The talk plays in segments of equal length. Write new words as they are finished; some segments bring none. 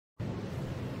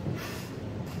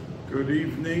Good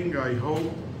evening. I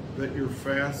hope that your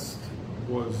fast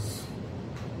was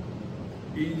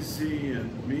easy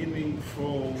and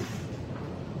meaningful,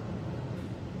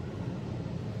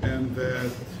 and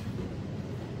that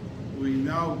we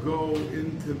now go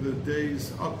into the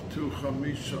days up to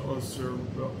Chamisha Asar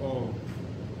B'Av.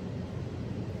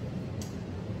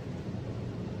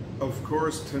 Of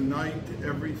course, tonight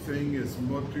everything is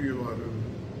mutter. You're allowed to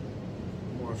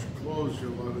wash clothes,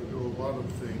 you're allowed to do a lot of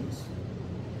things,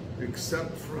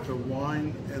 except for the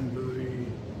wine and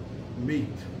the meat,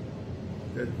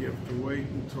 that you have to wait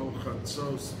until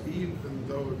Chatzos, even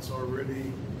though it's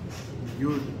already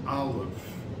Yud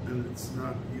Aleph, and it's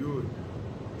not Yud.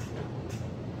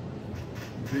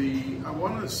 I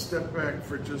want to step back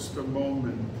for just a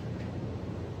moment,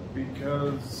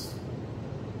 because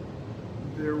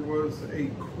there was a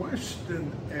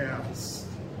question asked: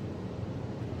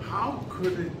 how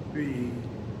could it be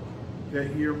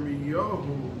that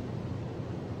Yirmiyahu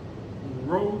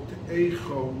wrote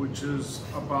Echo, which is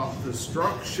about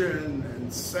destruction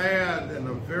and sad and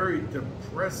a very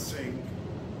depressing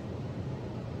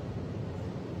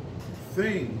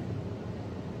thing?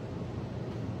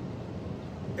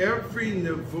 Every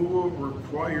nevuah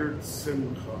required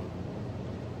simcha.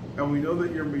 And we know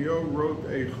that Yirmiyahu wrote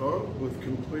Echo with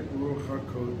complete Ruach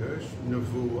HaKodesh,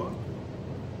 nevuah,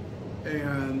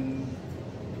 and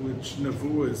which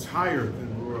nevuah is higher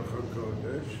than Ruach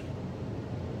HaKodesh.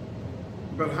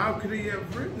 But how could he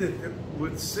have written it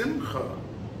with simcha,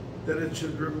 that it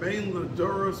should remain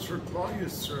L'doros for Klal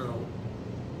Yisrael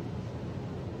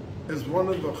as one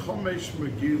of the Chomesh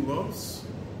Megillos,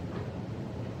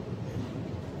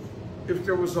 if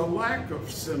there was a lack of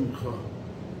simcha?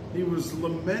 He was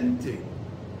lamenting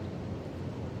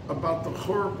about the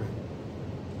Churban.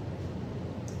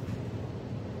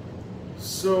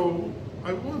 So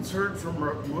I once heard from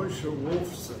Rabbi Moshe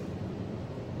Wolfson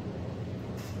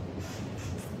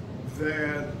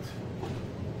that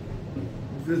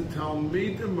the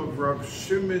Talmidim of Rav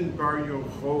Shimon Bar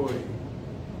Yochai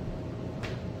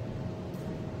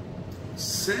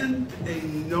sent a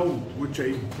note which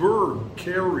a bird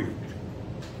carried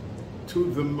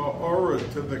to the Ma'ora,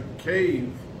 to the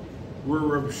cave where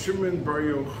Rav Shimon Bar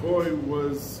Yochai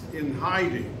was in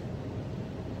hiding,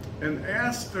 and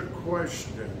asked a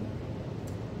question: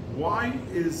 why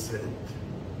is it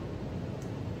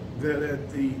that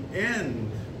at the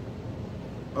end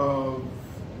of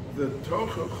the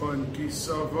Tochacha and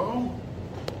Kisavo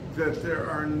that there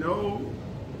are no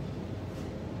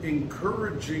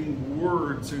encouraging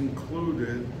words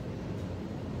included,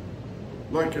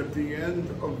 like at the end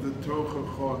of the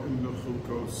Tochacha in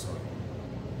Mechukosa?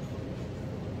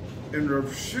 And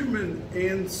Rav Shimon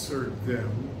answered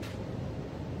them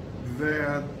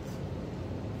that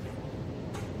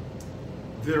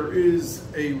there is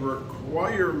a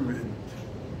requirement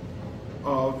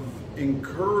of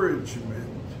encouragement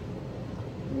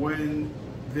when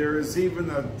there is even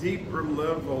a deeper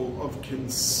level of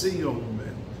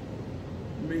concealment.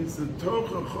 It means the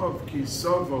Tochacha of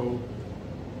Kisavo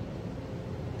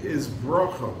is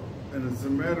bracha, and as a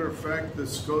matter of fact, the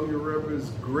Skolia Rebbe's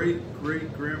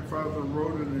great-great-grandfather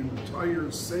wrote an entire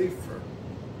sefer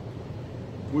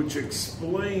which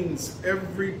explains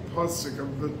every pasuk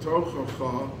of the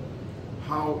Tochacha,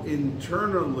 how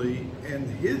internally and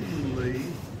hiddenly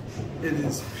it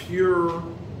is pure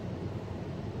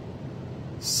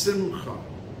simcha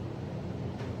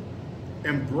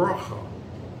and bracha.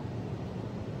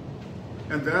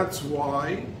 And that's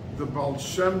why the Baal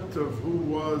Shem Tov, who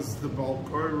was the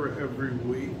Balkany every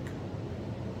week,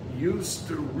 used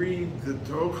to read the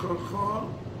Tochacha,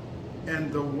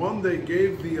 and the one they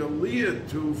gave the Aliyah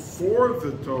to for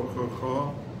the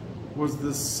Tochacha was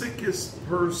the sickest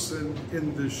person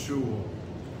in the shul.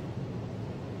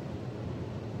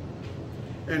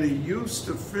 And he used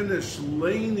to finish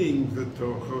laning the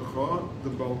Tochacha, the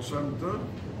Baal Shem Tov,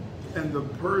 and the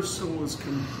person was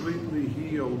completely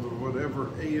healed of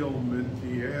whatever ailment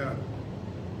he had,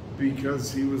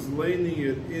 because he was laning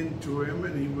it into him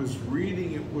and he was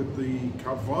reading it with the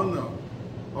kavanah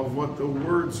of what the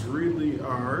words really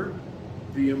are,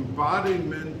 the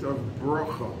embodiment of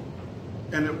bracha.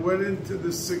 And it went into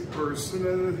the sick person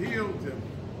and it healed him.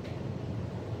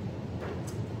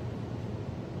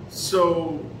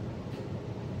 So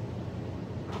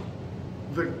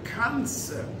the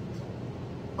concept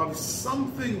of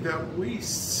something that we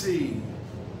see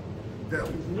that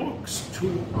looks to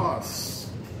us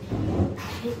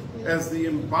as the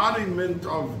embodiment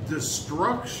of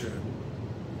destruction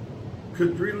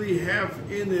could really have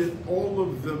in it all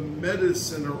of the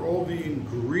medicine or all the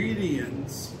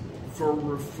ingredients for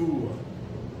refuah.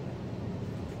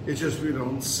 It's just we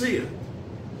don't see it.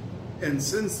 And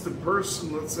since the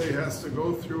person, let's say, has to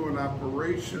go through an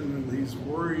operation and he's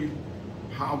worried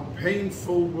how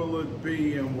painful will it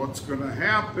be and what's going to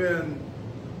happen,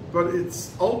 but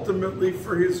it's ultimately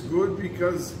for his good,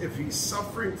 because if he's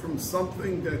suffering from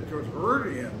something that could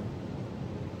hurt him,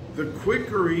 the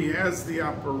quicker he has the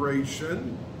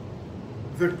operation,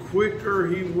 the quicker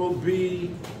he will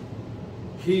be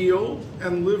healed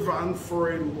and live on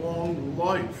for a long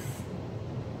life.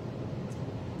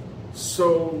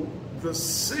 So the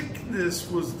sickness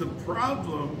was the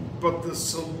problem, but the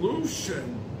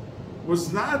solution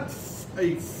was not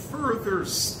a further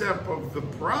step of the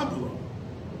problem.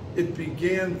 It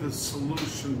began the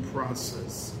solution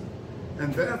process.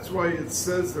 And that's why it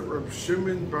says that Reb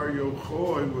Shimon Bar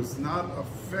Yochai was not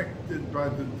affected by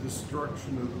the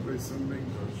destruction of the Beis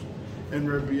HaMikdash.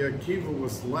 And Rabbi Akiva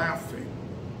was laughing.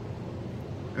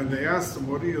 And they asked him,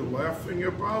 what are you laughing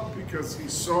about? Because he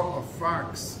saw a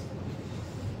fox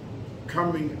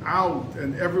coming out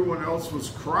and everyone else was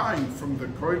crying from the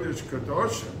Kodesh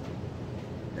Kadoshim.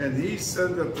 And he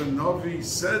said that the Navi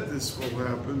said this will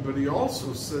happen, but he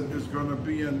also said there's going to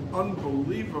be an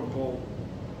unbelievable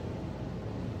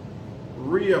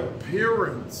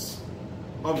reappearance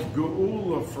of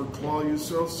Geula for Klal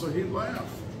Yisrael, so he laughed.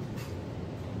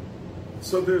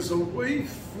 So there's a way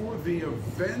for the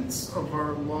events of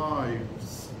our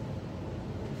lives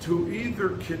to either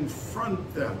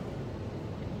confront them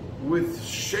with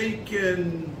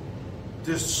shaken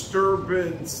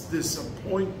disturbance,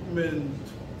 disappointment,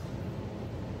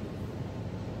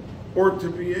 or to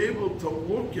be able to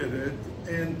look at it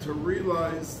and to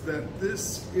realize that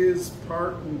this is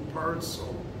part and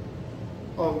parcel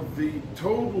of the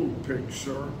total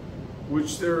picture,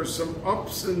 which there are some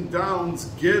ups and downs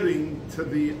getting to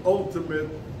the ultimate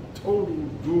total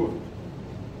good.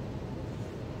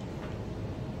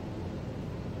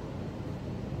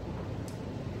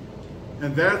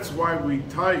 And that's why we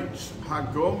teach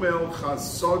Hagomel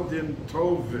Chasodim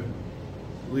Tovim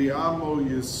Li'amo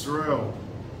Yisrael,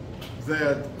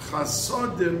 that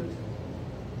Chasodim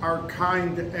are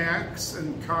kind acts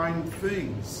and kind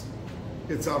things.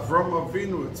 It's Avram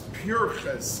Avinu, it's pure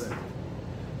chesed.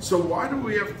 So why do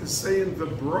we have to say in the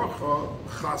bracha,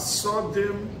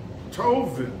 Chasodim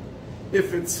Tovim?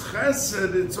 If it's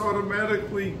chesed, it's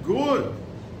automatically good.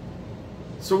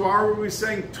 So why are we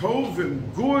saying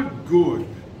Tovim, good?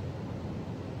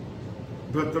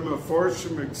 But the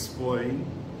Mefarshim explain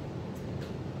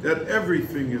that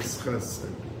everything is chesed.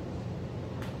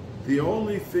 The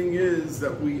only thing is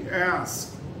that we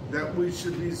ask that we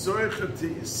should be zoicha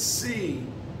to see,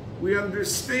 we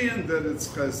understand that it's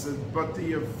chesed, but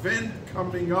the event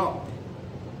coming up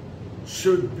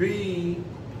should be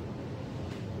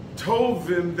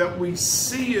tovim, that we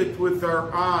see it with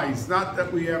our eyes, not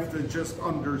that we have to just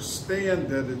understand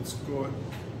that it's good,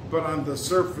 but on the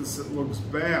surface it looks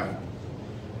bad.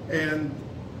 And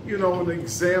you know, an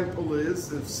example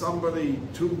is if somebody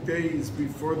 2 days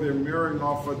before they're marrying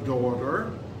off a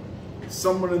daughter,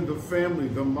 someone in the family,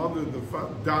 the mother, the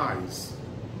father, dies.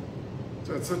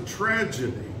 So it's a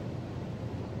tragedy.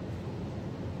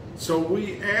 So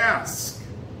we ask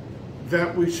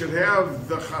that we should have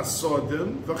the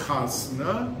chasodim, the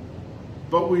chasna,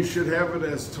 but we should have it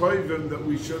as toivim, that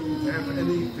we shouldn't have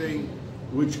anything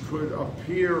which could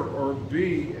appear or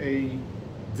be a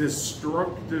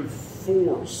destructive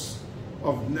force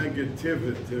of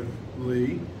negativity,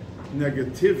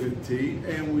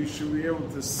 and we should be able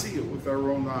to see it with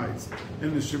our own eyes.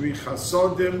 And it should be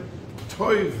chasodim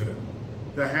toivim,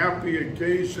 the happy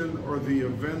occasion or the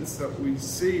events that we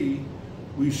see,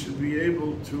 we should be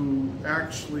able to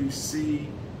actually see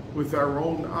with our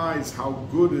own eyes how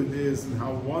good it is and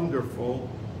how wonderful,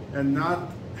 and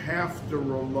not have to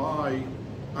rely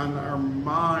on our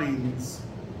minds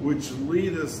which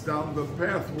lead us down the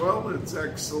path. Well, it's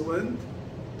excellent,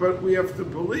 but we have to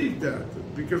believe that.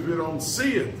 Because we don't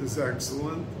see it as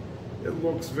excellent, it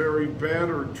looks very bad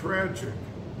or tragic.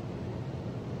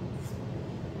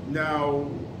 Now,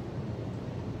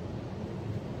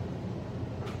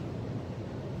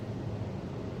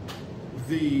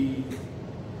 the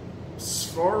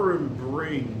Sfarim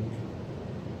bring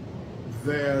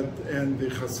that, and the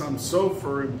Chassam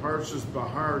Sofer in Parshas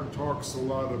Bahar talks a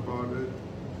lot about it,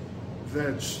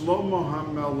 that Shlomo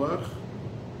HaMelech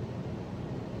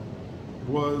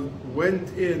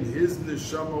his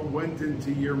neshama went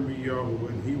into Yirmiyahu,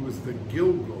 and he was the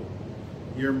Gilgal.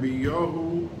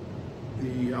 Yirmiyahu,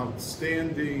 the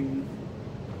outstanding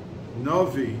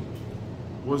Navi,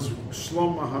 was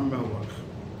Shlomo HaMelech.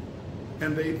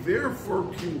 And they therefore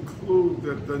conclude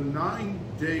that the 9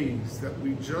 days that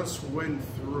we just went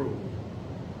through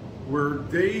were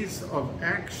days of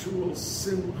actual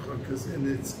simcha, because in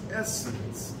its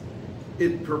essence,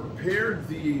 it prepared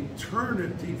the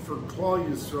eternity for Klal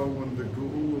Yisrael when the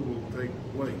Geula will take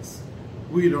place.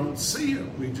 We don't see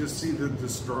it. We just see the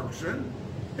destruction,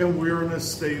 and we're in a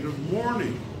state of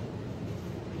mourning.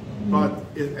 But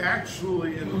it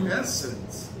actually, in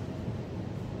essence,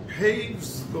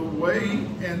 paves the way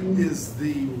and is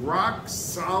the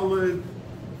rock-solid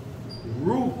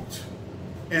root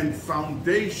and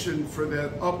foundation for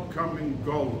that upcoming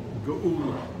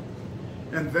Geula.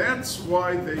 And that's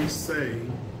why they say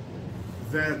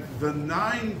that the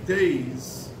 9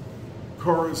 days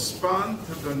correspond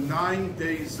to the 9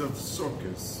 days of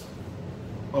Sukkot,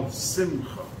 of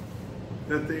Simcha,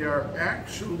 that they are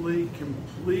actually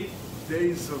complete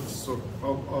days of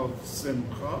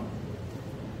Simcha,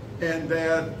 and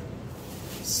that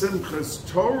Simchas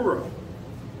Torah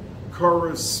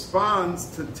corresponds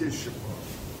to Tisha B'Av.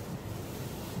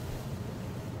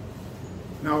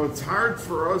 Now, it's hard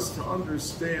for us to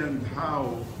understand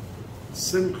how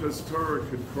Simchas Torah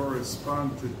could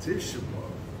correspond to Tisha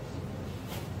B'Av.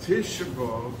 Tisha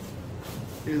B'Av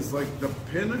is like the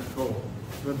pinnacle,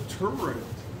 the turret,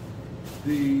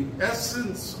 the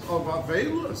essence of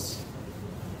Avelis.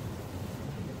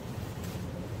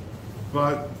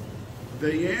 But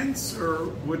they answer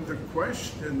with the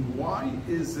question, why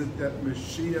is it that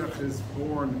Mashiach is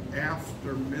born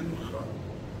after Mincha?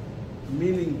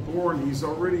 Meaning born, he's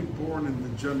already born in the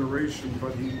generation,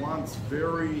 but he wants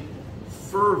very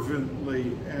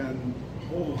fervently and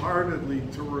wholeheartedly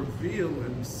to reveal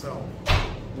himself.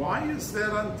 Why is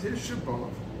that on Tisha B'Av?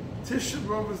 Tisha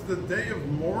B'Av is the day of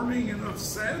mourning and of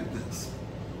sadness.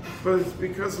 But it's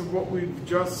because of what we've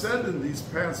just said in these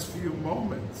past few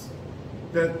moments,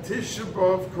 that Tisha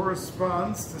B'Av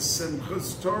corresponds to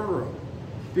Simchas Torah.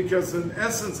 Because in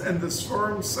essence, and the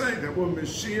Sforim say that when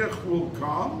Mashiach will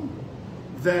come,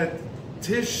 that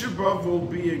Tisha B'Av will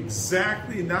be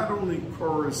exactly not only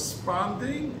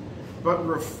corresponding, but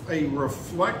a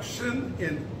reflection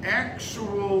in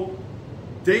actual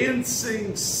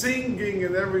dancing, singing,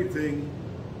 and everything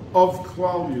of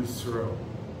Klal Yisrael.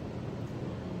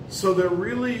 So there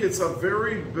really, it's a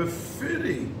very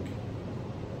befitting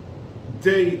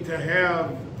day to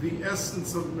have the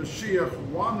essence of Mashiach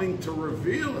wanting to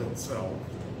reveal itself,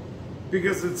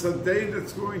 because it's a day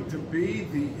that's going to be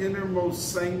the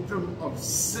innermost sanctum of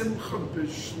Simcha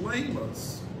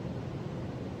B'Shleimus,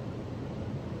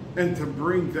 and to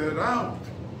bring that out.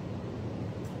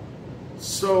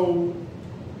 So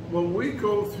when we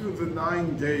go through the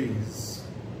 9 days,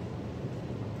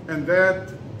 and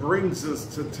that brings us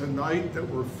to tonight that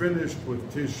we're finished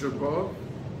with Tisha B'Av,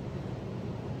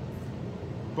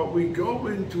 but we go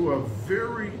into a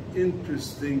very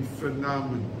interesting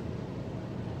phenomenon.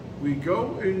 We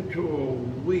go into a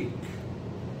week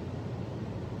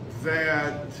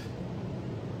that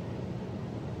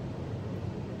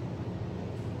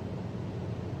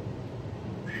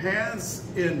has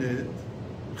in it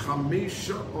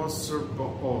Chamisha Osir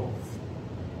B'Av.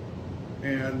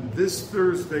 And this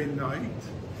Thursday night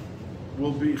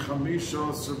will be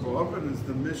Chamisha Osir B'Av, and as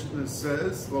the Mishnah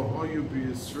says, L'hoyu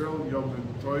b'Yisrael Yomim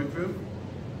Tovim,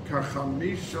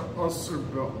 Kachamisha Osir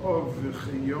B'Av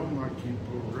v'chiyom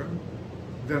HaKippurim,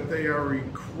 that they are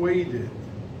equated.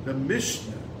 The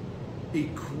Mishnah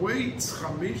equates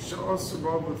Chamisha Osir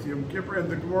B'Av with Yom Kippur, and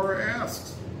the Gemara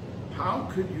asks, how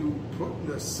could you put in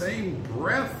the same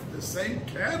breath, the same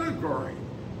category,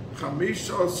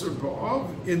 Chamisha Osir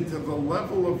B'Av into the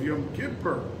level of Yom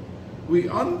Kippur? We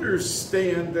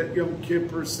understand that Yom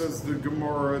Kippur, says the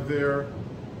Gemara there,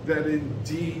 that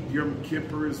indeed Yom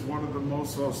Kippur is one of the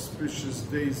most auspicious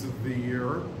days of the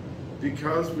year,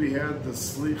 because we had the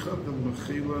Slicha, the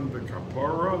Mechila, and the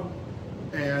Kapara,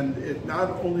 and it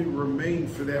not only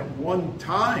remained for that one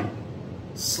time,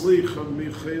 Slicha,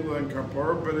 Mechila, and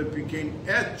Kapara, but it became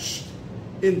etched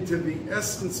into the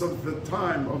essence of the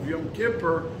time of Yom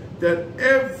Kippur, that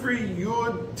every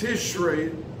Yud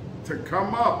Tishrei to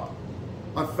come up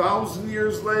 1,000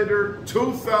 years later,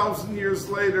 2,000 years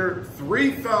later,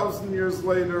 3,000 years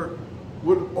later,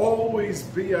 would always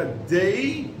be a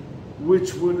day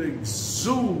which would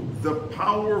exude the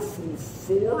powerful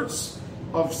force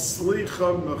of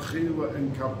Slicha, Mechila,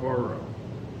 and Kapara.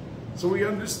 So we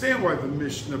understand why the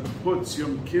Mishnah puts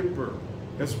Yom Kippur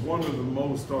as one of the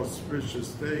most auspicious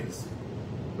days.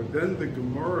 But then the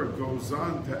Gemara goes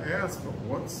on to ask, but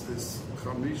what's this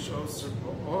Chamisha Osir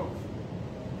B'Av?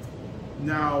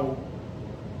 Now,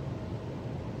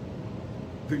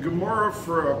 the Gemara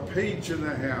for a page and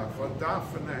a half, a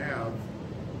daf and a half,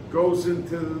 goes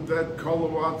into that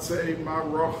Koloatzei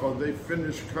Maracha. They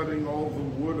finish cutting all the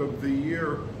wood of the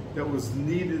year that was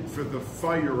needed for the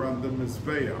fire on the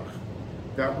Mizbeach.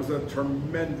 That was a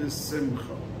tremendous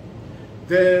simcha.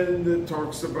 Then it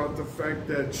talks about the fact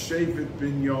that Shevet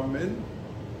Binyamin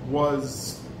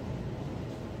was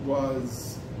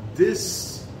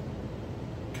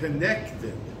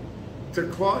disconnected to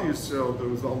Klal Yisrael. There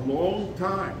was a long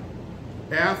time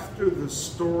after the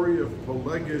story of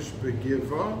Pelegesh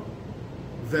Begiva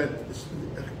that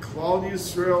Klal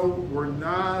Yisrael were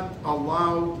not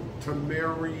allowed to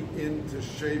marry into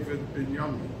Shevet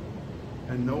Binyamin,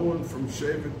 and no one from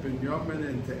Shevet Binyamin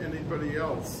into anybody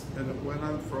else, and it went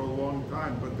on for a long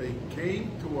time. But they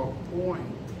came to a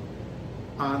point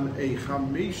on a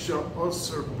Chamisha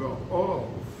Osir B'Ov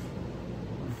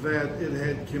that it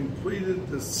had completed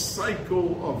the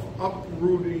cycle of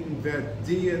uprooting that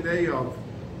DNA of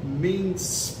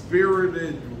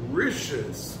mean-spirited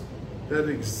rishis that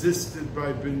existed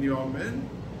by Binyamin,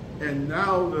 and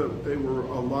now that they were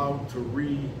allowed to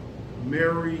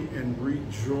remarry and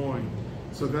rejoin.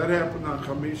 So that happened on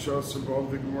Chamisha Osir B'Ov,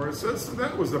 the Gemara says, so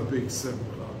that was a big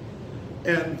simcha.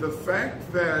 And the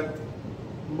fact that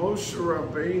Moshe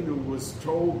Rabbeinu was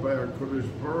told by HaKadosh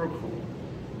Baruch Hu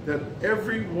that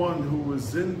everyone who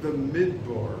was in the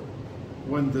Midbar,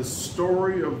 when the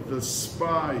story of the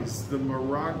spies, the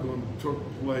Meraglim, took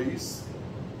place,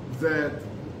 that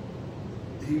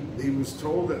he was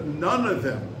told that none of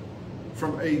them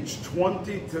from age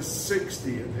 20 to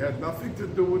 60, it had nothing to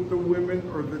do with the women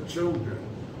or the children,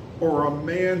 or a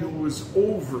man who was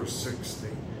over 60,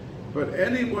 but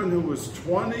anyone who was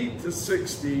 20 to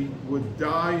 60 would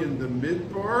die in the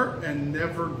Midbar and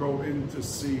never go in to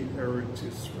see Eretz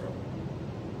Yisrael.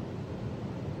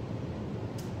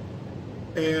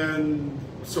 And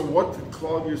so what did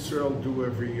Klal Yisrael do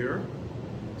every year?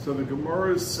 So the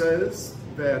Gemara says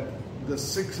that the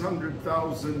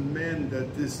 600,000 men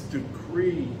that this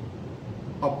decree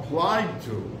applied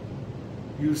to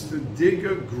used to dig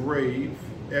a grave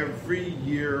every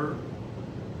year,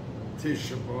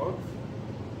 Tisha B'Av,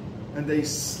 and they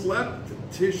slept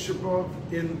Tisha B'Av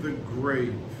in the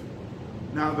grave.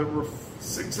 Now there were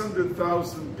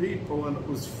 600,000 people and it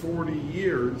was 40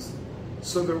 years,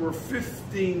 so there were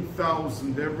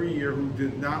 15,000 every year who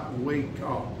did not wake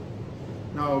up.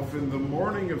 Now if in the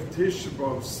morning of Tisha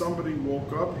B'Av somebody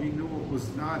woke up, he knew it was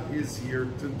not his year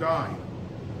to die.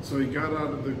 So he got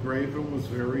out of the grave and was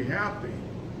very happy.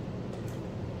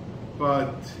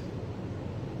 But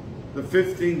the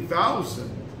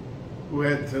 15,000 who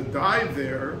had to die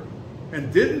there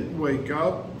and didn't wake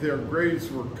up, their graves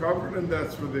were covered and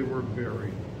that's where they were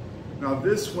buried. Now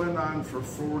this went on for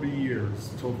 40 years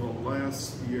till the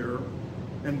last year,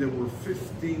 and there were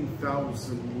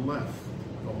 15,000 left.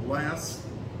 The last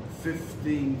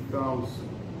 15,000.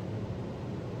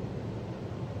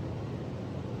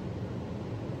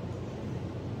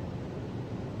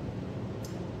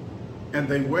 And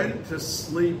they went to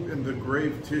sleep in the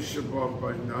grave Tisha B'Av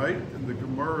by night, and the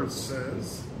Gemara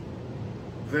says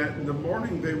that in the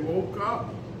morning they woke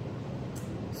up.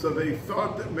 So they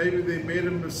thought that maybe they made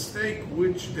a mistake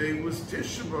which day was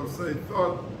Tisha B'Av. So they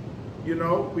thought, you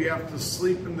know, we have to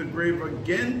sleep in the grave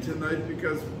again tonight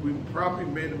because we probably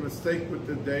made a mistake with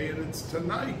the day and it's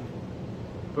tonight.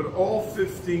 But all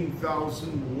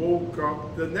 15,000 woke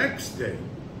up the next day.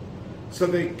 So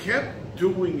they kept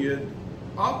doing it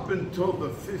up until the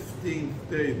 15th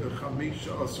day, the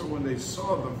Chamisha Asar, when they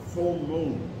saw the full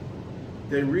moon.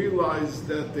 They realized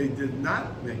that they did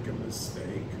not make a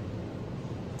mistake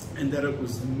and that it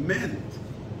was meant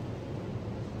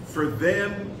for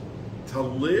them to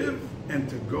live and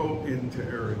to go into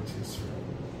Eretz Yisrael.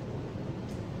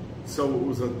 So it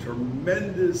was a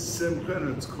tremendous simcha,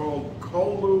 and it's called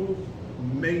Kolu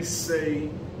Mesei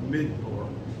Midbar,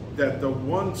 that the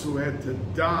ones who had to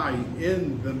die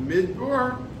in the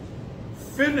Midbar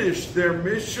finished their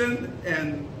mission,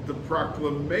 and the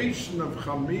proclamation of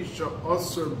Chamisha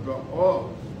Asar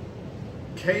B'Av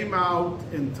came out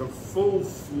into full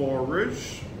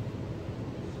flourish,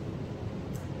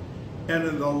 and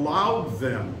it allowed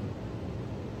them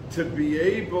to be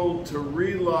able to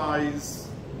realize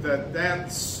that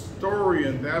that story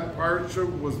and that parsha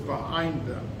was behind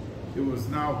them. It was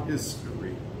now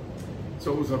history.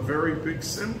 So it was a very big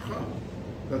simcha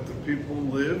that the people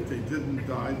lived. They didn't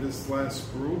die, this last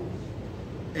group,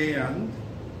 and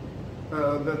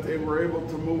that they were able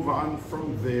to move on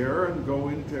from there and go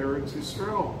into Eretz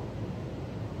Yisrael.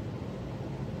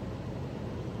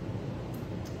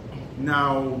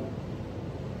 Now,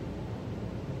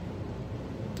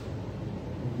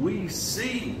 we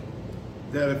see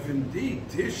that if indeed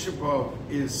Tisha B'Av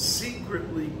is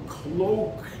secretly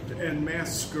cloaked and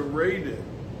masqueraded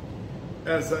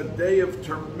as a day of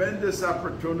tremendous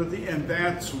opportunity, and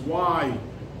that's why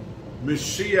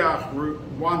Mashiach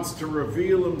wants to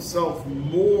reveal himself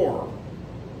more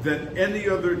than any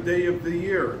other day of the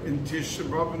year in Tisha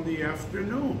B'Av in the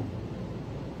afternoon.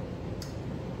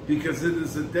 Because it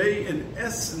is a day in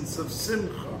essence of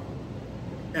Simcha.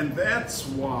 And that's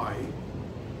why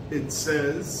it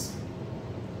says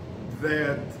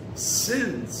that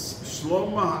since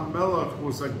Shlomo HaMelech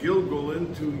was a Gilgal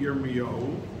into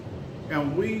Yirmiyahu,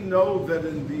 and we know that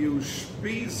in the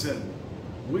Ushpizin,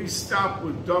 we stop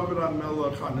with David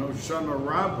HaMelech on Hoshana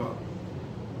Rabbah,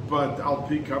 but Al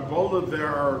Pi Kabbalah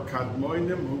there are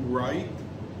Kadmoinim who write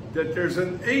that there's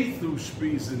an eighth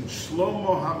Ushpizin,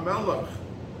 Shlomo HaMelech,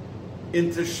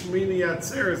 into Shmini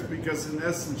Atzeres, because in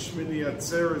essence Shmini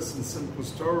Atzeres and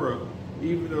Simchas Torah,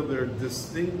 even though they're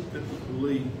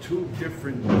distinctly two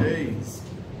different days,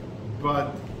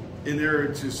 but in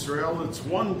Eretz Yisrael it's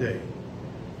one day.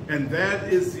 And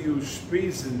that is the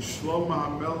Ushpizin, Shlomo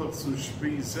HaMelech's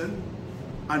Ushpizin,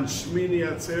 on Shmini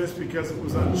Atzeres, because it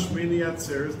was on Shmini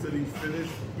Atzeres that he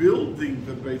finished building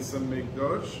the Beis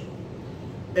HaMikdash,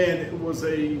 and it was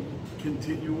a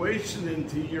continuation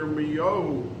into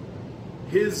Yirmiyahu,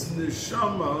 his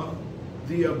neshama,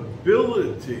 the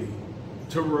ability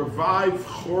to revive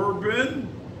Chorban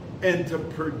and to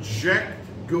project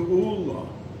Geula,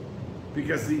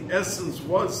 because the essence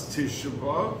was Tisha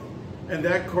B'Av, and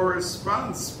that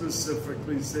corresponds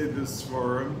specifically, say the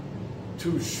Svarim,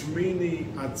 to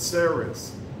Shmini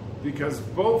Atzeres, because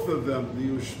both of them,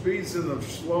 the Ushpizin of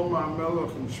Shlomo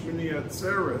HaMelech and Shmini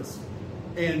Atzeres,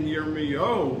 and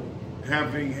Yirmiyahu,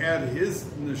 having had his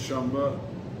neshama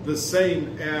the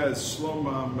same as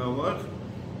Shlomo HaMelech,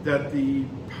 that the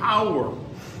power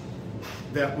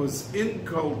that was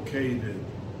inculcated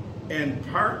and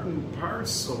part and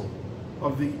parcel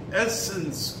of the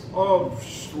essence of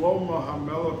Shlomo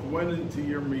HaMelech went into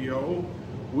Yirmiyahu,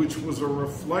 which was a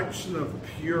reflection of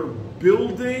pure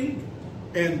building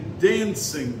and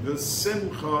dancing, the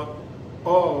simcha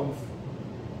of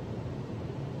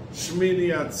Shmini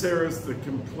Atzeres, the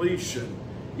completion,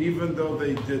 even though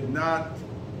they did not,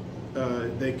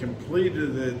 they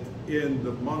completed it in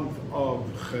the month of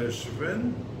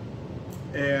Cheshvan,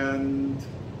 and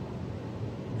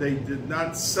they did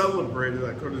not celebrate it.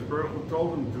 HaKadosh Baruch Hu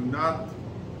told them, do not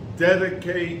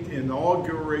dedicate,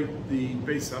 inaugurate the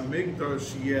Beis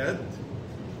HaMikdash yet.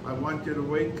 I want you to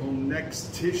wait till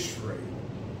next Tishrei.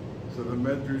 So the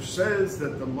Medrash says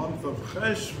that the month of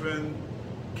Cheshvan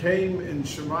came in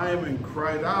Shemayim and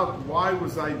cried out, why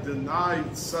was I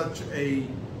denied such a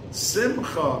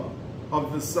simcha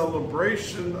of the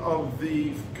celebration of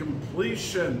the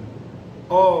completion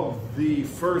of the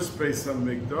first Beis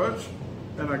HaMikdash?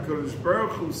 And HaKadosh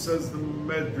Baruch Hu, says the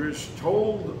Medrash,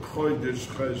 told Chodesh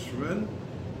Cheshvan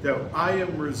that I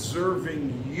am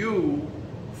reserving you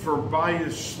for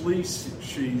Bayis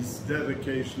Shlishi's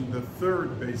dedication, the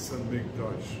third Beis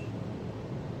HaMikdash.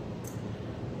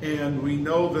 And we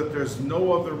know that there's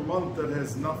no other month that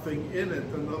has nothing in it.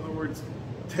 In other words,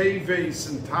 Teves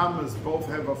and Tammuz both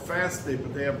have a fast day,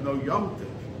 but they have no Yom Tov.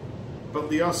 But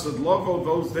Liasad Lovo,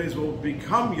 those days will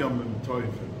become Yomim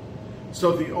Tovim.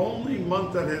 So the only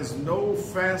month that has no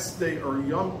fast day or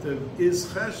Yom Tov is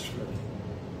Cheshvan.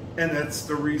 And that's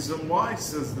the reason why,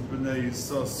 says the Bnei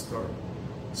Yissaschar,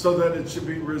 so that it should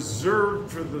be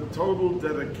reserved for the total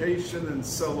dedication and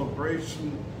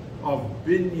celebration of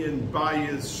Binyan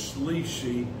Bayis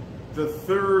Shlishi, the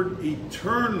third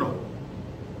eternal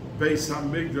Beis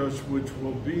HaMikdash, which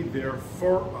will be there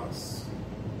for us.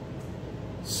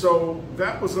 So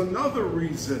that was another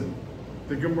reason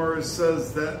the Gemara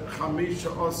says that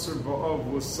Chamisha Asar B'Av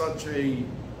was such a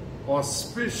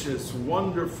auspicious,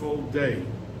 wonderful day.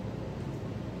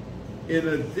 In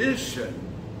addition,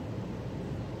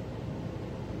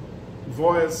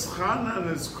 Voyas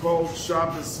Chanan is called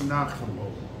Shabbos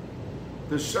Nachamo,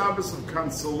 the Shabbos of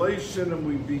consolation, and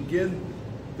we begin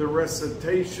the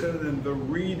recitation and the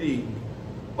reading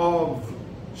of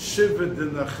Shiva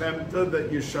D'Nechemta,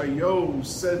 that Yeshayahu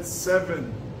said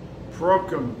 7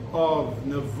 prokim of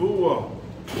Nevuah,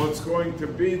 what's going to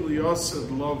be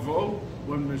Liasad Lavo,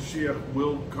 when Mashiach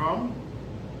will come.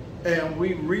 And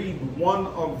we read one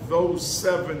of those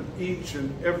 7 each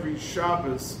and every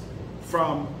Shabbos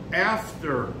from Voyas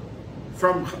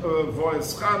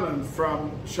Chanan,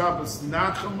 from Shabbos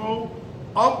Nachamo,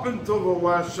 up until the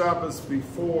last Shabbos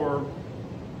before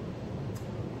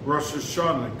Rosh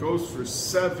Hashanah. It goes for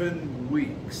 7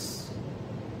 weeks.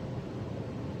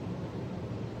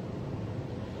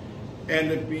 And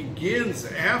it begins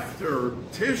after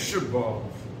Tisha B'Av.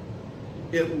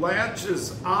 It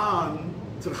latches on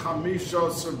to Chamisha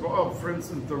Asar B'Av. For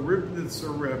instance, the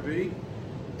Ribnitzer Rebbe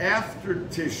after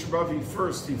Tisha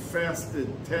B'Av, he fasted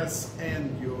Tes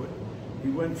and Yud. He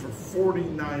went for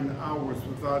 49 hours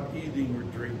without eating or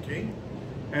drinking.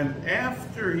 And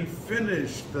after he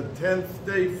finished the 10th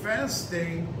day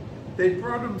fasting, they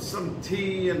brought him some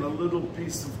tea and a little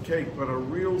piece of cake, but a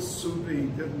real Suda he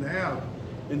didn't have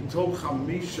until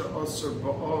Chamisha Asar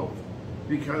B'Av,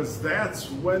 because that's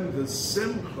when the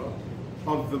Simcha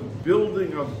of the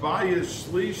building of Bayis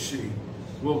Shlishi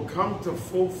will come to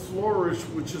full flourish,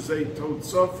 which is a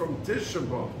Totzah from Tisha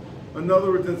B'Av. In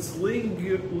other words, it's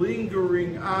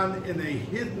lingering on in a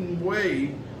hidden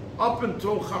way up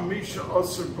until Chamisha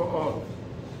Asar B'Av.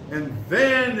 And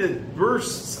then it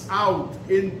bursts out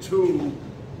into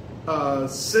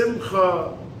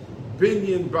Simcha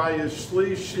Binyan Bayis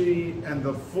Shlishi and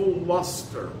the full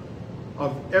luster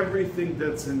of everything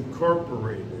that's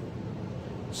incorporated.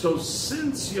 So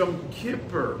since Yom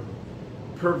Kippur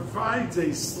provides a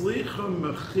Slicha,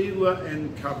 Mechila,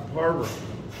 and Kapara,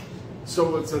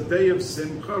 so it's a day of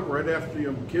Simcha right after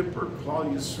Yom Kippur.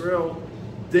 Klal Yisrael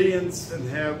dance and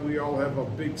we all have a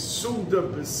big Suda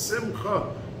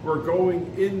b'Simcha. We're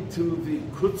going into the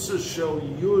Kutzah Shel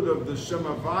Yud of the Shem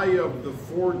Havaya of the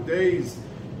 4 days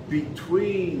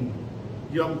between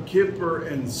Yom Kippur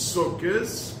and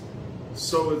Sukkot.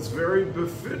 So it's very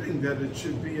befitting that it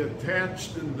should be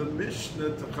attached in the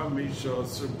Mishnah to Chamisha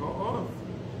Asar B'Av,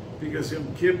 because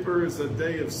Yom Kippur is a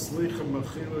day of Slicha,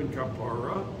 Mechila, and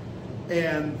Kapara,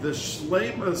 and the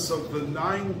shlemus of the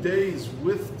 9 days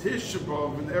with Tisha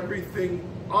B'Av and everything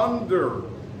under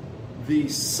the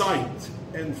sight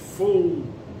and full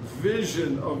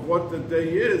vision of what the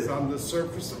day is. On the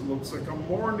surface, it looks like a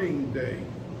mourning day,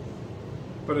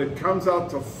 but it comes out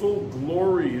to full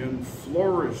glory and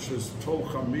flourishes Tol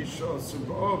Chamisha Asar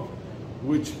B'Av,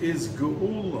 which is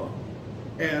Geula.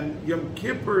 And Yom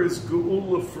Kippur is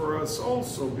Geula for us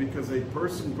also, because a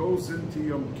person goes into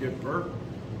Yom Kippur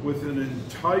with an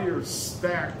entire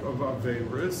stack of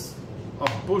Averis, a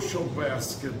bushel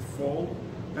basket full,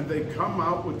 and they come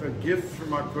out with a gift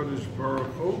from HaKadosh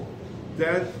Baruch Hu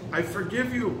that I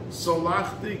forgive you,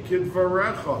 Solachti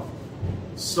Kidvarecha.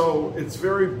 So it's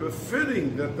very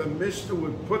befitting that the Mishnah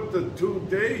would put the 2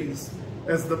 days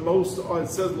as the most. It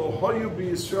says Lo Hayu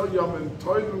B'Yisrael Yomim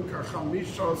Tovim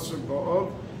Kachamisha Asar B'Av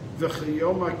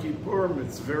V'Chayom HaKippurim.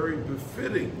 It's very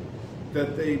befitting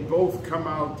that they both come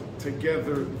out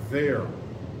together there.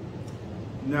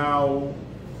 Now,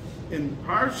 in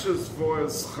Parshas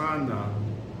Vo'ezchanan,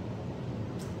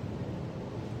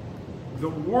 the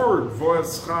word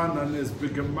Vo'ezchanan is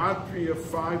B'Gematria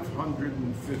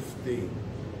 515.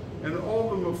 And all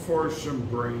the Meforshim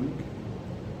bring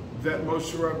that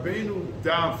Moshe Rabbeinu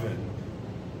davened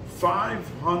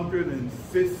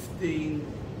 515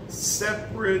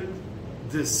 separate,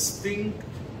 distinct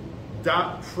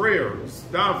prayers,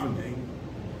 davening,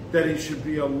 that he should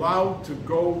be allowed to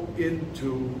go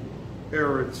into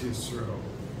Eretz Yisrael.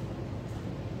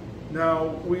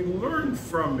 Now, we learn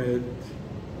from it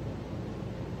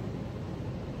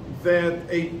that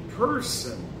a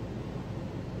person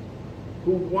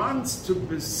who wants to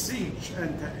beseech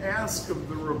and to ask of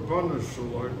the Rabbanu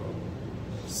Shalom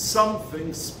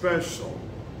something special,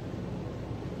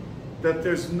 that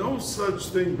there's no such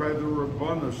thing by the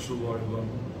Rabbanu Shalom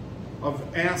of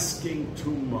asking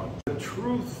too much. The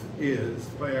truth is,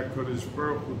 by HaKadosh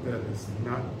Baruch Hu, that is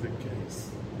not the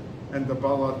case. And the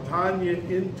Balatanya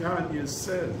in Tanya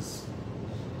says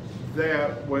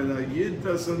that when a Yid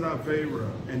does an Aveira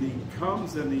and he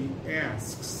comes and he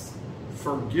asks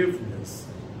forgiveness,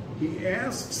 he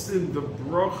asks in the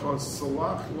bracha,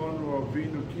 Salach lanu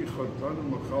avinu ki chatanu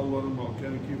machal lanu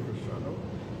malkenu ki v'shanu,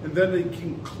 and then he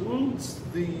concludes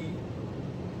the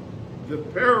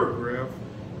paragraph,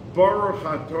 Baruch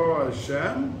atah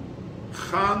Hashem,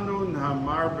 chanun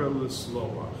hamarbe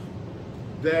l'sloach.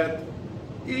 That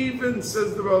even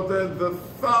says about that the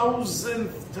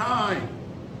 1,000th time,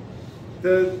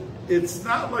 that it's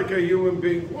not like a human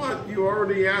being, what, you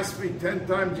already asked me 10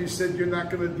 times, you said you're not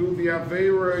going to do the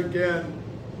Aveira again.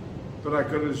 But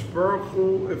HaKadosh Baruch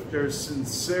Hu, if there's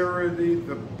sincerity,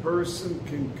 the person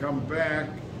can come back.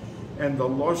 And the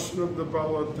Lashon of the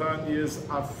Balatanya is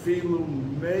afilu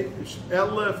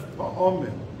elef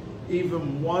pa'omin,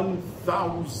 even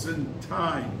 1,000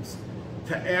 times,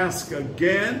 to ask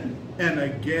again and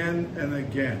again and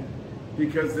again.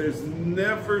 Because there's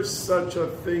never such a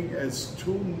thing as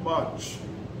too much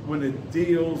when it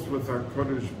deals with our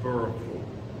HaKadosh Baruch Hu.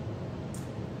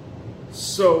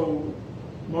 So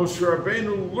Moshe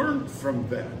Rabbeinu learned from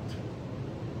that.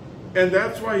 And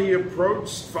that's why he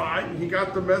approached 5. He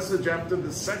got the message after the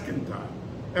 2nd time,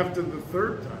 after the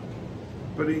 3rd time.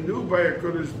 But he knew by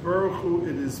HaKadosh Baruch Hu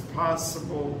it is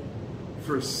possible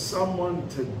for someone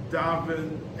to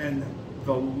daven and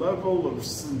the level of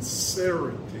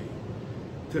sincerity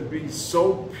to be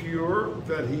so pure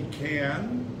that he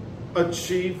can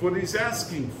achieve what he's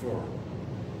asking for.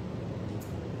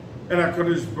 And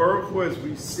HaKadosh Baruch Hu, as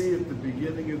we see at the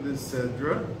beginning of this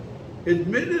Sedra,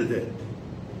 admitted it.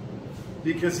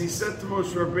 Because he said to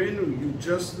Moshe Rabbeinu, you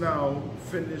just now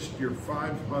finished your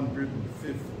 515th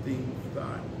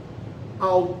time.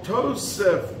 Al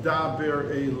Tosef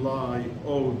Daber Elai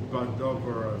Od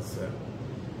Badavar Azeh.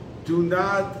 Do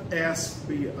not ask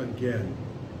me again.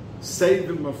 Say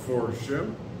the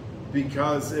Meforshim,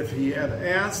 because if he had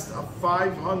asked a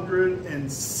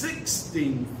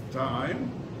 516th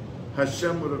time,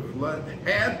 Hashem would have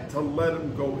had to let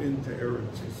him go into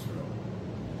Eretz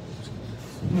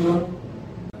Yisrael.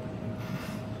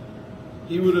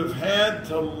 He would have had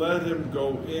to let him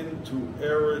go into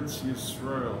Eretz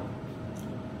Yisrael.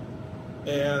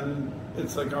 And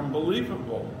it's like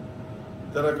unbelievable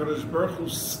that HaKadosh Baruch Hu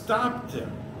stopped him,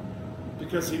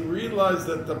 because he realized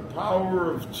that the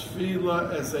power of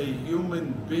tefillah as a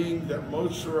human being that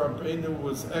Moshe Rabbeinu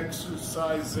was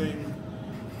exercising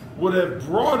would have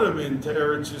brought him into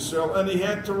Eretz Yisrael, and he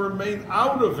had to remain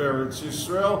out of Eretz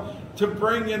Yisrael to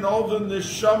bring in all the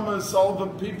neshamas, all the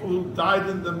people who died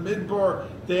in the Midbar.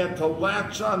 They had to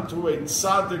latch on to a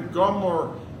tzaddik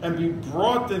gomor and be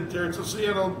brought into Eretz Yisrael. So he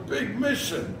had a big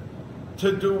mission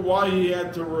to do why he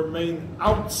had to remain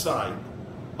outside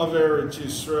of Eretz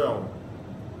Yisrael.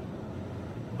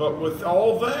 But with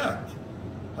all that,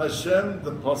 Hashem,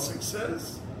 the pasuk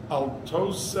says, Al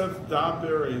Tosef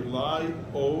Daber Elai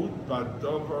Od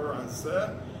Badavar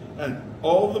Hazeh, and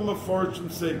all the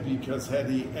Meforshim say, because had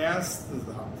he asked the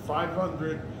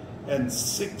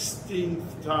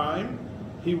 516th time,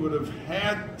 he would have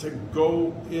had to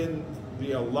go in,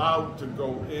 be allowed to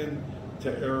go in to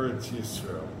Eretz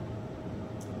Yisrael.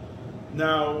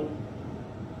 Now,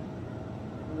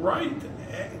 right,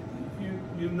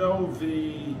 you know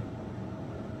the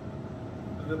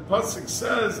pasuk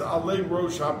says, Alei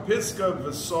Rosh HaPiska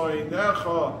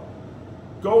V'soinecha,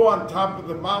 go on top of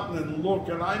the mountain and look.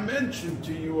 And I mentioned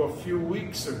to you a few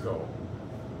weeks ago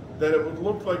that it would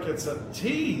look like it's a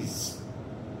tease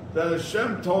that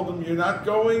Hashem told him, you're not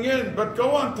going in, but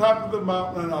go on top of the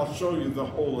mountain and I'll show you the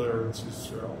whole Eretz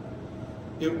Yisrael.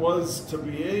 It was to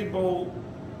be able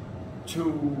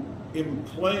to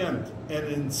implant and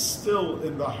instill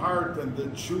in the heart and the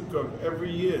chuk of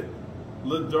every Yid,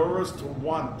 Ledoros, to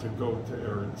want to go to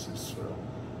Eretz Yisrael.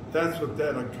 That's what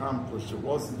that accomplished. It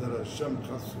wasn't that Hashem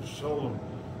Chas v'Sholom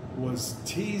was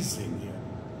teasing him,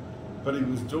 but he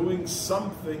was doing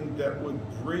something that would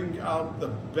bring out the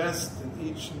best in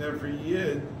each and every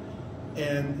Yid,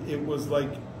 and it was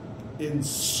like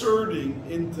inserting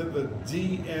into the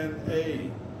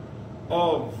DNA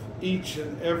of each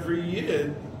and every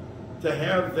Yid to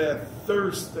have that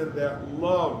thirst and that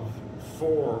love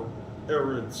for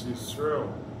Eretz Yisrael.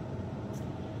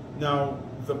 Now,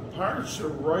 the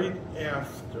Parsha right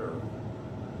after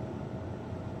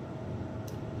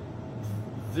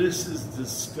this is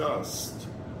discussed,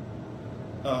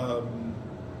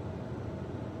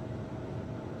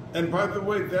 and by the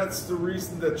way, that's the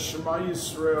reason that Shema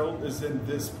Yisrael is in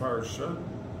this Parsha,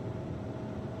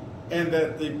 and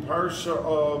that the Parsha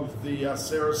of the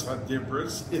Aseres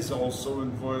HaDibros is also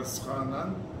in Vo'ez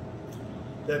Chanan,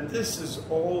 that this is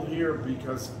all here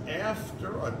because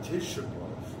after a Tisha B'Av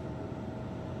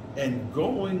and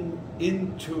going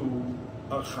into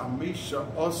a Chamisha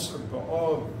Asar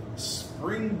B'Av,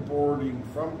 springboarding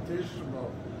from Tisha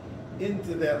B'Av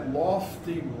into that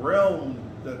lofty realm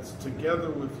that's together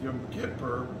with Yom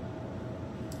Kippur,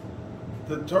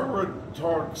 the Torah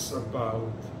talks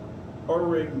about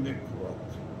Orei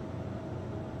Miklot.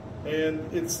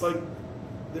 And it's like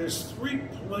there's three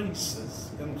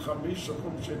places in Chamisha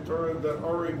Chumshei Torah that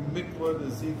Orei Miklot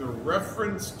is either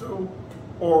referenced to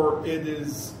or it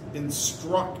is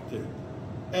instructed,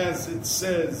 as it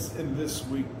says in this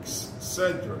week's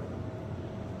Sedra.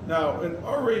 Now, an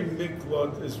Orei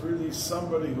Miklot is really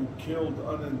somebody who killed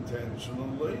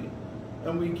unintentionally,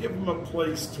 and we give him a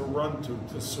place to run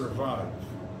to survive.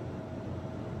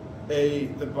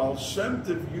 The Baal Shem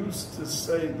Tov used to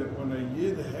say that when a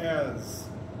Yid has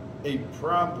a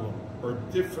problem or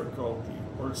difficulty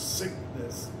or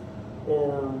sickness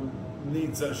or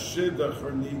needs a shidduch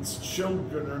or needs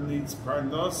children or needs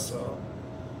parnasa,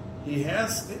 he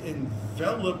has to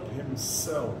envelop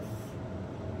himself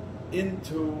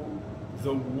into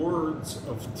the words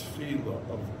of tefillah,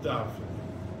 of davening.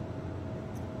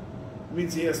 It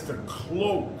means he has to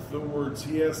cloak the words.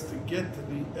 He has to get to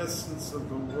the essence of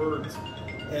the words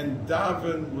and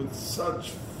daven with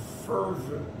such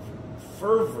fervor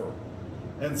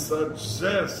and such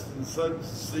zest and such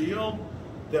zeal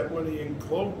that when he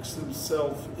encloaks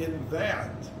himself in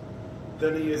that,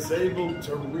 then he is able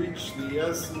to reach the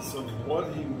essence of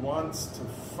what he wants to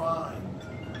find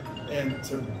and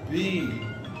to be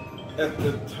at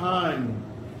the time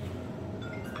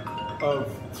of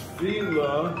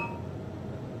tefillah,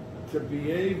 to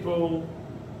be able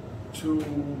to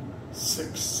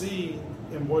succeed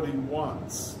in what he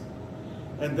wants.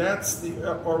 And that's the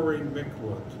Orei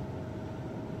Miklat.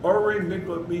 Orei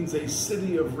Miklat means a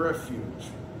city of refuge.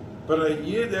 But a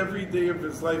Yid every day of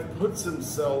his life puts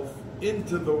himself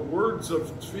into the words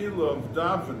of tefillah, of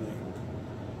davening,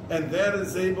 and that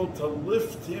is able to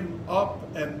lift him up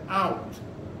and out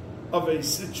of a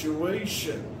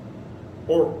situation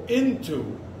or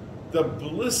into the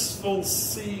blissful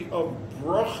sea of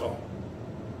bracha,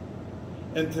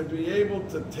 and to be able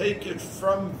to take it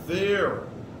from there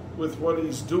with what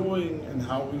he's doing and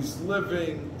how he's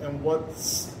living and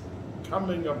what's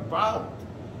coming about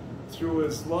through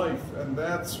his life. And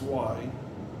that's why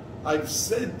I've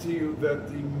said to you that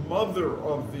the mother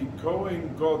of the Kohen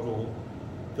Gadol,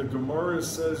 the Gemara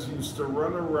says, used to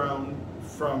run around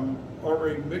from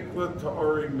Orei Miklat to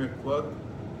Orei Miklat,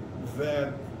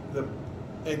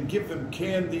 and give them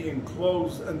candy and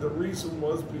clothes, and the reason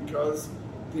was because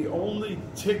the only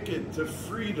ticket to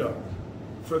freedom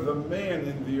for the man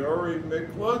in the Orei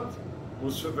Miklat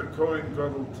was for the Kohen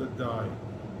Gadol to die.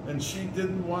 And she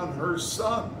didn't want her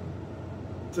son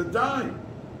to die.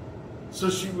 So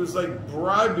she was like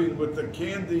bribing with the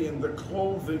candy and the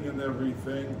clothing and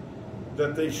everything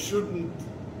that they shouldn't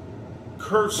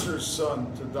curse her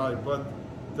son to die. But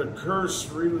the curse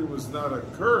really was not a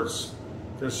curse,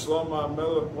 because Shlomo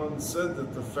HaMelech once said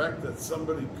that the fact that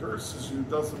somebody curses you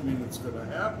doesn't mean it's going to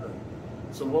happen.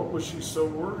 So what was she so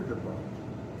worried about?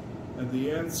 And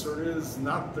the answer is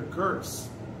not the curse,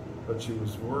 but she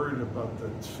was worried about the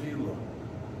tefillah,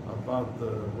 about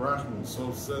the rachman.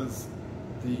 So says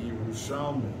the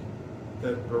Yerushalmi,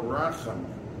 that baracham,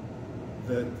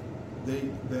 that they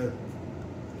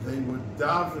would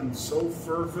daven so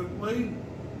fervently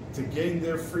to gain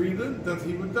their freedom that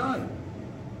he would die.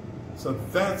 So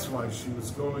that's why she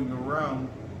was going around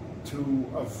to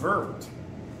avert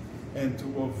and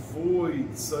to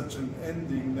avoid such an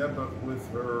ending never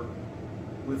with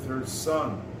her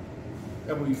son.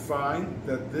 And we find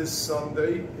that this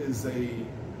Sunday is that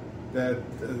the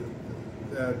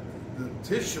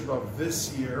Tisha B'Av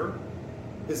this year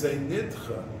is a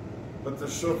nidcha. But the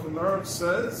Shulchan Aruch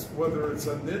says, whether it's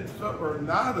a nidcha or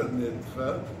not a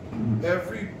nidcha,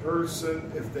 every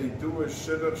person, if they do a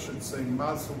shidduch, should say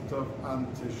Mazel Tov on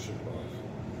Tisha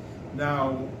B'Av.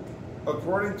 Now,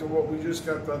 according to what we just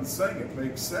got done saying, it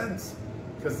makes sense,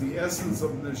 because the essence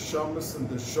of neshamas and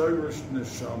the shoyrish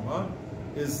neshama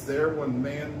is there when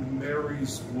man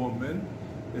marries woman.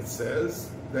 It says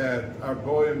that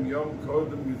Arboim Yom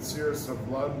Kodem Yitziras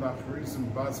Avlad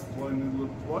Machrizim Bas Ploini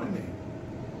L'Ploini.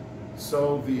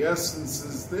 So the essence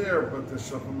is there, but the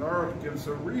Shulchan Aruch gives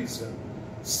a reason.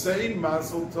 Say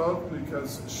Mazel Tov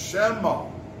because Shema,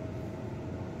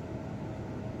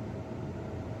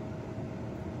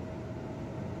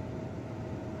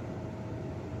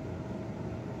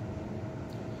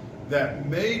 that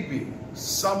maybe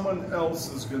someone else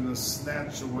is going to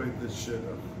snatch away the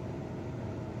shidduch.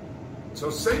 So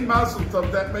say Mazel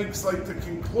Tov, that makes like the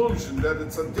conclusion that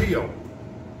it's a deal.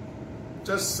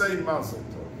 Just say Mazel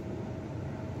Tov.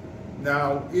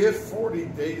 Now, if 40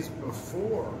 days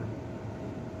before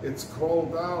it's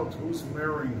called out who's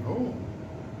marrying whom,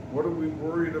 what are we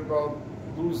worried about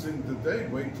losing the day?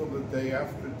 Wait till the day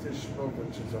after Tisha B'Av,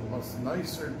 which is a much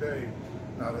nicer day,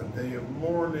 not a day of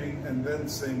mourning, and then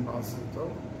say Mazel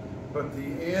Tov. But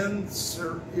the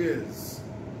answer is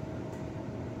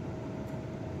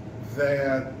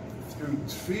that through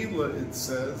tefillah, it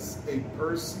says, a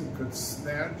person could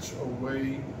snatch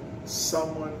away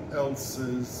someone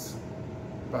else's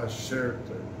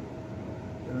basherter.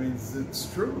 It means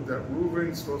it's true that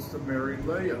Reuven's supposed to marry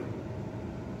Leah.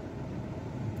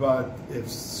 But if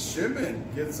Shimon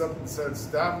gets up and starts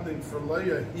davening for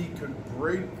Leah, he could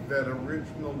break that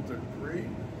original decree.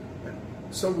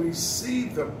 So we see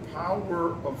the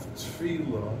power of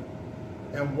tefillah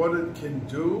and what it can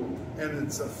do and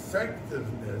its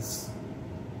effectiveness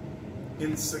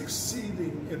in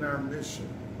succeeding in our mission.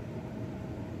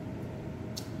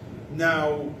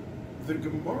 Now, the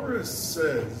Gemara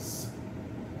says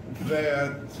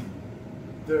that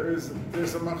there's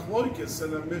a machlokes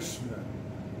in a Mishnah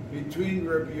between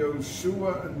Rabbi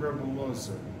Yoshua and Rabbi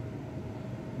Lozer.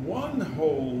 One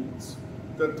holds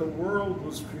that the world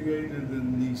was created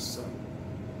in Nisan,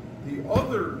 The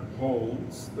other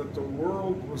holds that the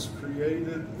world was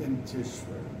created in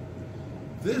Tishrei.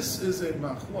 This is a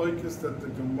machloikis that the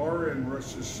Gemara in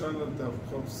Rosh Hashanah Daf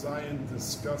Chav Zayin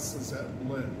discusses at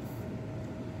length.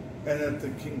 And at the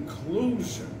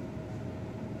conclusion,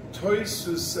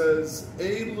 Tosfos says,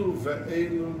 Elu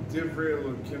ve'elu divrei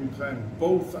Elokim chaim,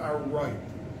 both are right.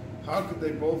 How could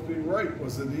they both be right?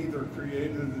 Was it either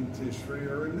created in Tishrei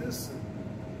or in Nisan?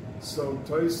 So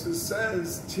Tosfos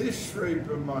says, Tishrei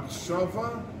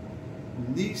b'machshava,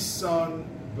 Nisan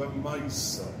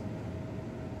b'maisa.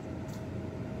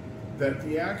 That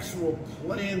the actual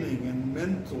planning and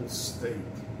mental state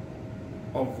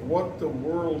of what the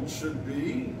world should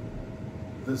be,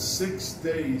 the 6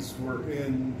 days were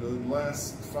in the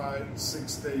last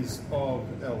 6 days of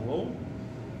Elul,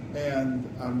 and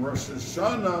on Rosh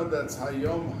Hashanah, that's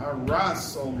Hayom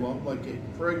Haras Olam, like a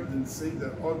pregnancy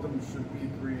that Adam should be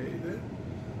created.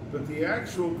 But the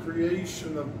actual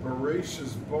creation of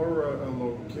Bereshis Bara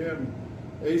Elokim,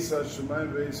 Eis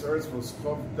HaShemayim Ve'eis Haaretz was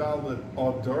Chav Dalet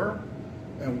Adar,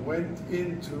 and went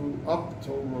into up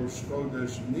to Rosh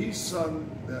Chodesh Nisan,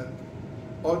 that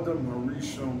Adam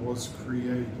Harishon was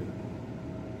created.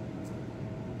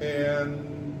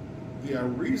 And the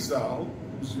Arizal,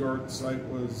 whose yahrzeit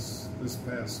was this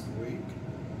past week,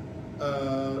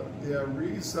 the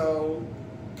Arizal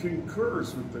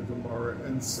concurs with the Gemara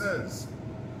and says,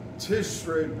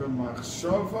 Tishrei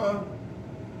b'machshava,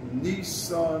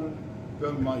 Nisan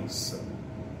b'maisa.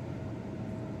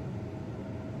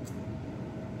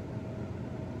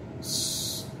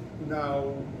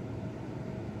 Now,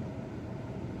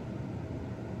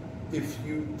 if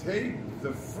you take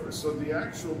the first, so the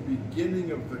actual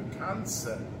beginning of the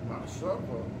concept,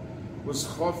 machshava, was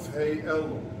Chof Hei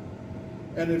Elul.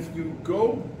 And if you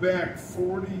go back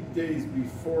 40 days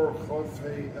before Chof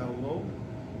Hei Elul,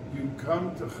 you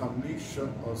come to Chamisha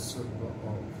Asar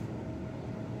B'Av.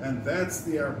 And that's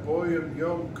the Arboyim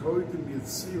Yom Kodim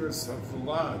Yetziras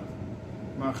HaVlad,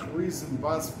 Machrizim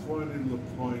Bas Ploini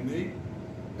Leploini.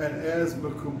 And as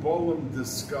Mekubolim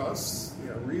discuss,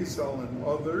 the Arizal and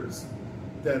others,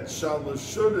 that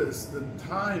Shalashudas, the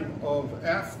time of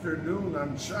afternoon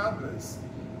on Shabbos,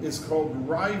 is called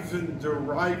Rivin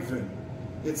Derivin.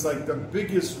 It's like the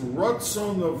biggest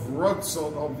Ratzon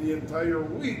of the entire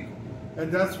week. And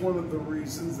that's one of the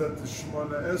reasons that the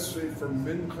Shemona Esrei for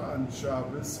Mincha on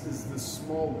Shabbos is the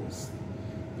smallest,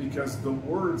 because the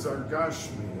words are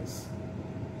Gashmias.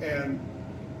 And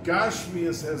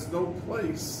Gashmias has no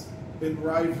place in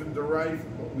Rivin Derivin,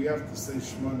 but we have to say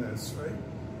Shemona Esrei.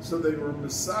 So they were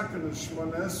Mesakin and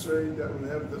Shemona Esrei that would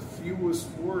have the fewest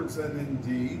words, and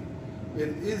indeed,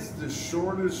 it is the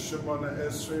shortest Shemona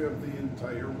Esrei of the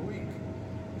entire week.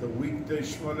 The weekday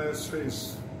Shemona Esrei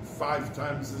is 5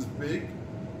 times as big,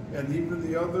 and even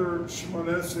the other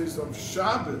Shemona Esreis of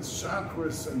Shabbos,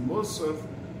 Shachris and Musaf,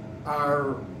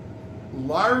 are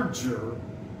larger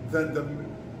than the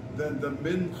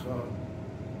Mincha,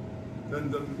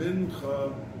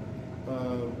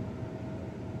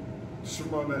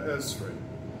 Shemona Esrei.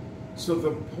 So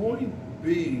the point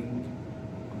being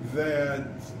that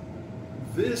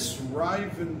this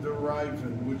Rivin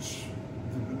Derivin, which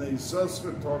the Bnei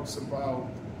Yissaschar talks about,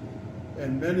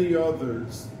 and many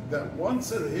others, that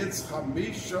once it hits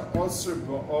Chamisha Asar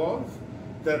B'Av,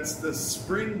 that's the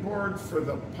springboard for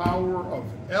the power of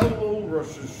Elul,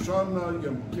 Rosh Hashanah,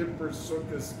 Yom Kippur,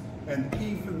 Sukkot, and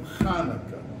even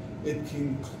Chanukah. It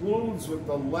concludes with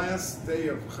the last day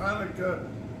of Chanukah,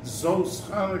 Zos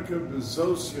Chanukah,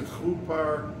 B'Zos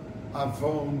Yechupar,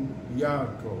 Avon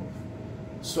Yaakov.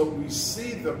 So we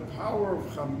see the power of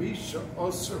Chamisha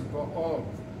Asar B'Av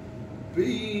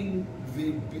being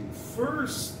the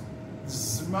first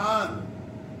Zman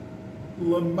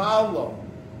Lamalo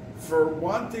for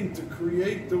wanting to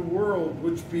create the world,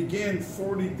 which began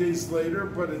 40 days later,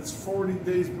 but it's 40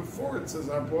 days before. It says,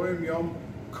 Arboim Yom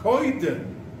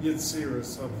Koiden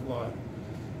Yetziras Havlad.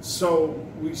 So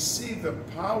we see the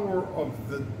power of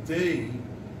the day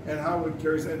and how it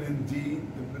carries, and indeed,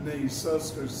 the Bnei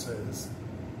Yissaschar says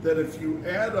that if you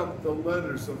add up the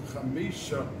letters of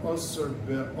Chamisha Asar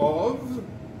Be'ov,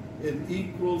 it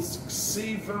equals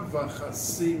Ksiva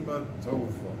V'Chasima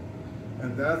Tova.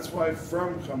 And that's why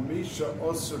from Chamisha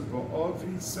Asar B'Av,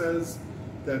 he says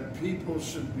that people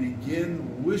should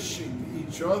begin wishing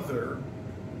each other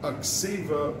a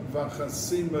Ksiva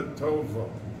V'Chasima Tova.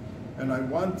 And I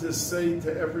want to say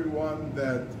to everyone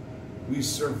that we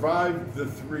survived the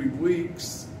 3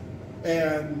 weeks,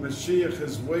 and Mashiach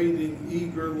is waiting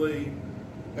eagerly,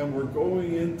 and we're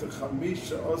going into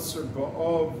Chamisha Asar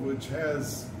B'Av, which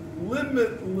has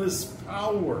limitless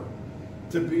power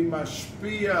to be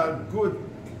mashpia good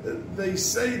they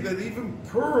say that even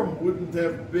Purim wouldn't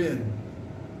have been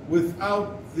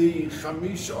without the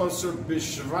Chamish Asar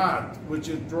Bishvat, which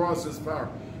it draws as power.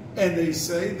 And they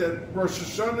say that Rosh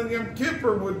Hashanah and Yom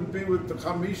Kippur wouldn't be with the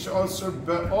Chamish Asar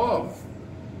Be'ov.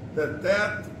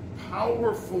 That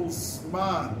powerful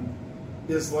Zman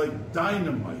is like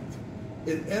dynamite.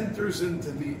 It enters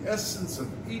into the essence of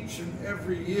each and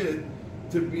every Yid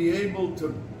to be able to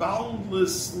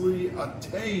boundlessly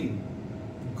attain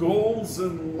goals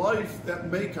in life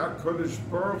that make HaKadosh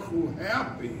Baruch Hu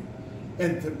happy,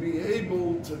 and to be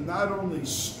able to not only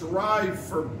strive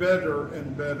for better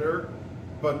and better,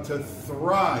 but to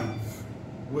thrive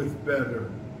with better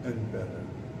and better.